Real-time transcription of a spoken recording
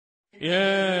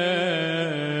يا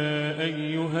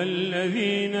أيها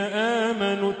الذين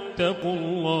آمنوا اتقوا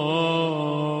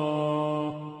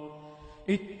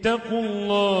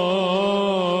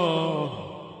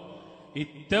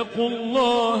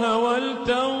الله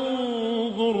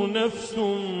ولتنظر نفس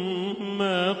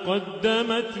ما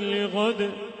قدمت لغد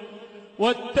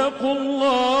واتقوا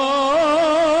الله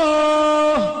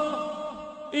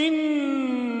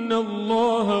إن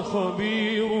الله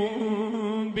خبير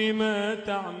بما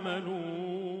تعملون।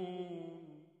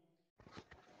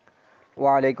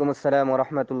 ওয়ালাইকুম আসসালাম ওয়া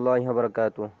রাহমাতুল্লাহি ওয়া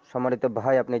বারাকাতুহু। সম্মানিত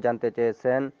ভাই, আপনি জানতে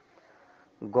চেয়েছেন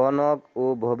গণক ও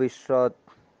ভবিষ্যৎ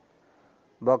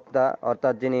বক্তা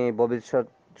অর্থাৎ যিনি ভবিষ্যৎ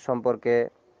সম্পর্কে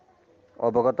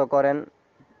অবগত করেন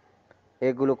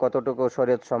এগুলো কতটুকু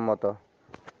শরীয়ত সম্মত।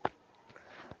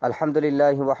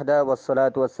 আলহামদুলিল্লাহ ওয়াহদা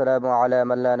ওয়াসসালাতু ওয়াসসালামু আলা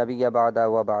মান লা নাবিয়্যা বা'দা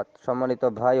ওয়া বা'দ। সম্মানিত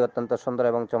ভাই, অত্যন্ত সুন্দর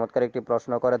এবং চমৎকার একটি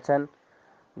প্রশ্ন করেছেন।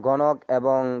 গণক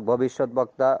এবং ভবিষ্যৎ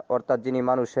বক্তা অর্থাৎ যিনি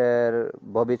মানুষের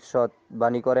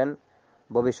ভবিষ্যৎবাণী করেন,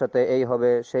 ভবিষ্যতে এই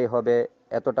হবে সেই হবে,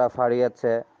 এতটা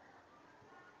ফাড়িয়েছে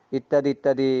ইত্যাদি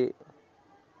ইত্যাদি,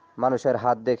 মানুষের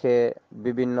হাত দেখে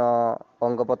বিভিন্ন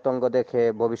অঙ্গ প্রত্যঙ্গ দেখে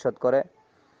ভবিষ্যৎ করে,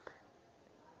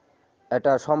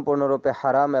 এটা সম্পূর্ণরূপে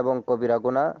হারাম এবং কবিরা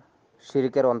গুনাহ,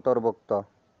 শিরকের অন্তর্ভুক্ত।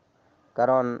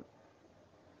 কারণ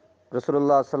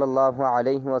রাসূলুল্লাহ সাল্লাল্লাহু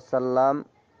আলাইহি ওয়াসাল্লাম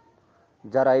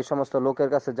যারা এই সমস্ত লোকের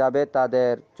কাছে যাবে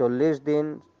তাদের 40 দিন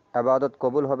ইবাদত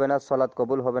কবুল হবে না, সালাত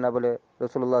কবুল হবে না বলে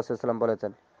রাসূলুল্লাহ সাল্লাল্লাহু আলাইহি ওয়াসাল্লাম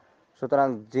বলেছেন। সুতরাং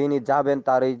যিনি যাবেন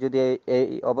তারই যদি এই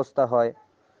অবস্থা হয়,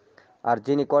 আর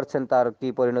যিনি করছেন তার কি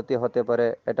পরিণতি হতে পারে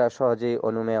এটা সহজেই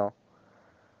অনুমেয়।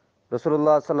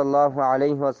 রাসূলুল্লাহ সাল্লাল্লাহু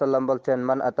আলাইহি ওয়াসাল্লাম বলছেন,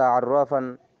 মান আতা আররাফান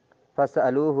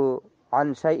ফাসআলুহু আন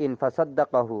শাইইন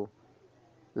ফাসাদ্দাকাহু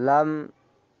লাম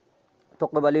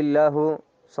তুকবালিল্লাহু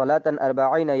সালাতান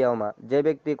 40 ইয়াওমা। যে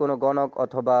ব্যক্তি কোনো গণক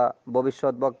অথবা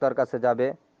ভবিষ্যৎ বক্তার কাছে যাবে,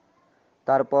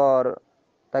 তারপর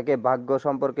তাকে ভাগ্য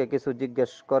সম্পর্কে কিছু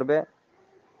জিজ্ঞেস করবে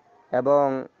এবং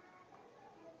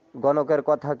গণকের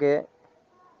কথাকে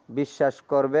বিশ্বাস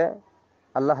করবে,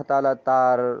 আল্লাহ তাআলা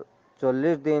তার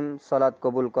 40 দিন সালাত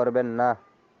কবুল করবেন না।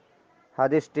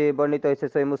 হাদিসটি বর্ণিত হয়েছে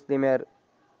সহিহ মুসলিমের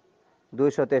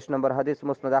 223 নম্বর হাদিস,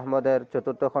 মুসনাদ আহমদের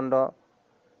 4th খণ্ড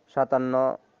 57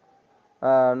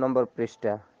 নম্বর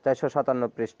পৃষ্ঠা, 457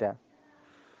 পৃষ্ঠা।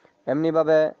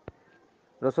 এমনিভাবে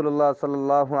রাসূলুল্লাহ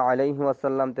সাল্লাল্লাহু আলাইহি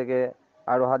ওয়াসাল্লাম থেকে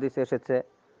আরো হাদিস এসেছে,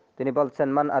 তিনি বলছেন,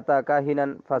 মান আতা কাহিনান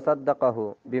ফাসাদ্দাকাহু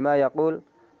বিমা ইয়াকুল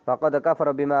ফাকাদ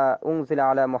কাফারা বিমা উনজিলা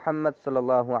আলা মুহাম্মদ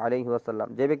সাল্লাল্লাহু আলাইহি ওয়াসাল্লাম।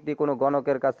 যে ব্যক্তি কোনো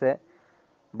গণকের কাছে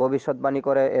ভবিষ্যৎবাণী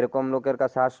করে এরকম লোকের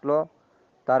কাছে আসলো,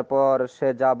 তারপর সে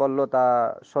যা বলল তা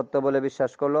সত্য বলে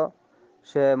বিশ্বাস করলো,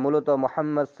 সে মূলত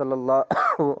মুহাম্মদ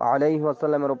সাল্লাল্লাহু আলাইহি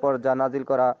ওয়াসাল্লামের উপর যা নাজিল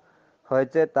করা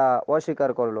হয়েছে তা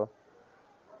অস্বীকার করলো।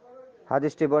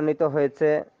 হাদিসটি বর্ণিত হয়েছে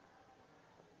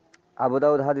আবু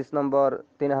দাউদ হাদিস নম্বর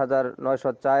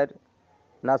 3904,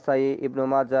 নাসাই, ইবনু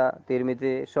মাজাহ,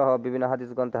 তিরমিজি সহ বিভিন্ন হাদিস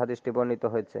গ্রন্থে হাদিসটি বর্ণিত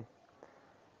হয়েছে।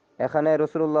 এখানে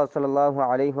রাসূলুল্লাহ সাল্লাল্লাহু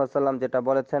আলাইহি ওয়াসাল্লাম যেটা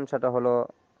বলেছেন সেটা হলো,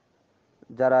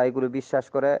 যারা এগুলো বিশ্বাস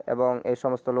করে এবং এই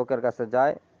সমস্ত লোকের কাছে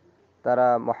যায়, তারা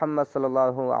মুহাম্মদ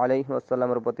সাল্লাল্লাহু আলাইহি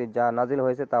ওয়াসাল্লামের প্রতি যা নাজিল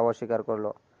হয়েছে তা অস্বীকার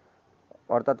করলো,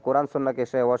 অর্থাৎ কোরআন সুন্নাহকে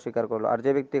সে অস্বীকার করলো। আর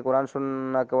যে ব্যক্তি কোরআন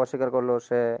সুন্নাহকে অস্বীকার করলো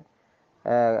সে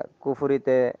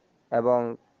কুফরিতে এবং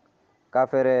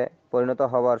কাফেরে পরিণত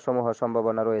হওয়ার সমূহ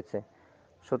সম্ভাবনা রয়েছে।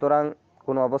 সুতরাং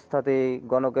কোনো অবস্থাতেই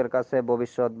গণকের কাছে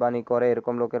ভবিষ্যৎবাণী করে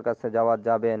এরকম লোকের কাছে যাওয়া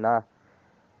যাবে না।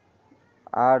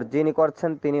 আর যিনি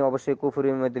করছেন তিনি অবশ্যই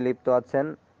কুফরির মধ্যে লিপ্ত আছেন,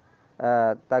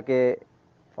 তাকে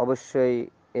অবশ্যই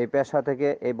এই পেশা থেকে,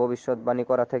 এই ভবিষ্যৎবাণী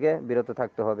করা থেকে বিরত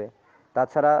থাকতে হবে।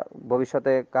 তাছাড়া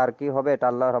ভবিষ্যতে কার কি হবে এটা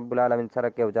আল্লাহ রাব্বুল আলামিন ছাড়া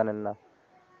কেউ জানেন না।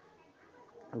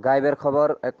 গায়বের খবর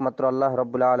একমাত্র আল্লাহ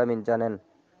রাব্বুল আলামিন জানেন।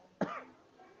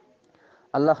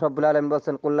 আল্লাহ রাব্বুল আলামিন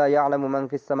বলেন, কুল লা ইয়ালামু মান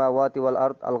ফিস সামাওয়াতি ওয়াল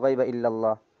আরদ আল গায়বা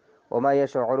ইল্লাল্লাহ ওয়া মা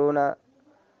ইয়াশউরুনা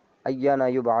আইয়ানা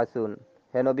ইউবআসুন।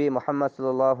 হে নবী মুহাম্মদ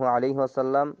সাল্লাল্লাহু আলাইহি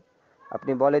ওয়াসাল্লাম,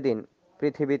 আপনি বলে দিন,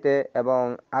 পৃথিবীতে এবং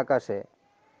আকাশে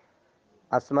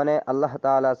আসমানে আল্লাহ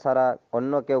তাআলা ছাড়া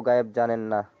অন্য কেউ গায়েব জানেন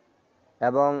না,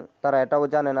 এবং তারা এটাও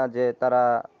জানে না যে তারা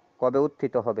কবে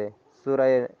উত্থিত হবে। সূরা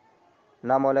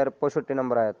নামলের 65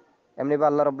 নম্বর আয়াত। এমনিভাবে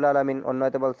আল্লাহ রাব্বুল আলামিন অন্য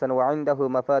আয়াতে বলছেন, ওয়া ইনদাহু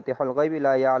মাফাতিহুল গায়বি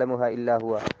লা ইয়ালামুহা ইল্লা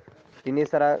হুয়া। তিনি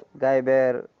ছাড়া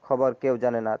গায়েবের খবর কেউ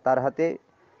জানে না, তার হাতে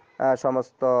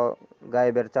সমস্ত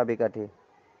গায়েবের চাবিকাঠি।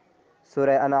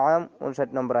 সূরা আনআম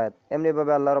 59 নম্বর আয়াত।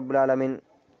 এমনিভাবে আল্লাহ রাব্বুল আলামিন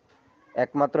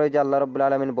একমাত্রই যে আল্লাহ রাব্বুল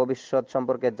আলামিন ভবিষ্যৎ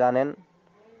সম্পর্কে জানেন,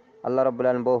 আল্লাহ রাব্বুল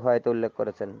আলামিন বহু আয়াতে উল্লেখ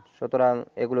করেছেন। সুতরাং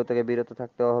এগুলো থেকে বিরত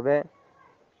থাকতে হবে।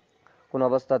 কোন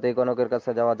অবস্থাতেই গণকের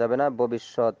কাছে যাওয়া যাবে না,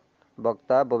 ভবিষ্যৎ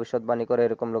বক্তা ভবিষ্যৎবাণী করে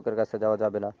এরকম লোকের কাছে যাওয়া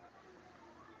যাবে না।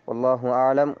 আল্লাহু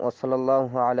আ'লাম ওয়া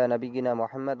সাল্লাল্লাহু আলা নাবিয়িনা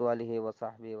মুহাম্মদ ওয়া আলিহি ওয়া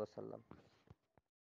সাহবিহি ওয়া সাল্লাম।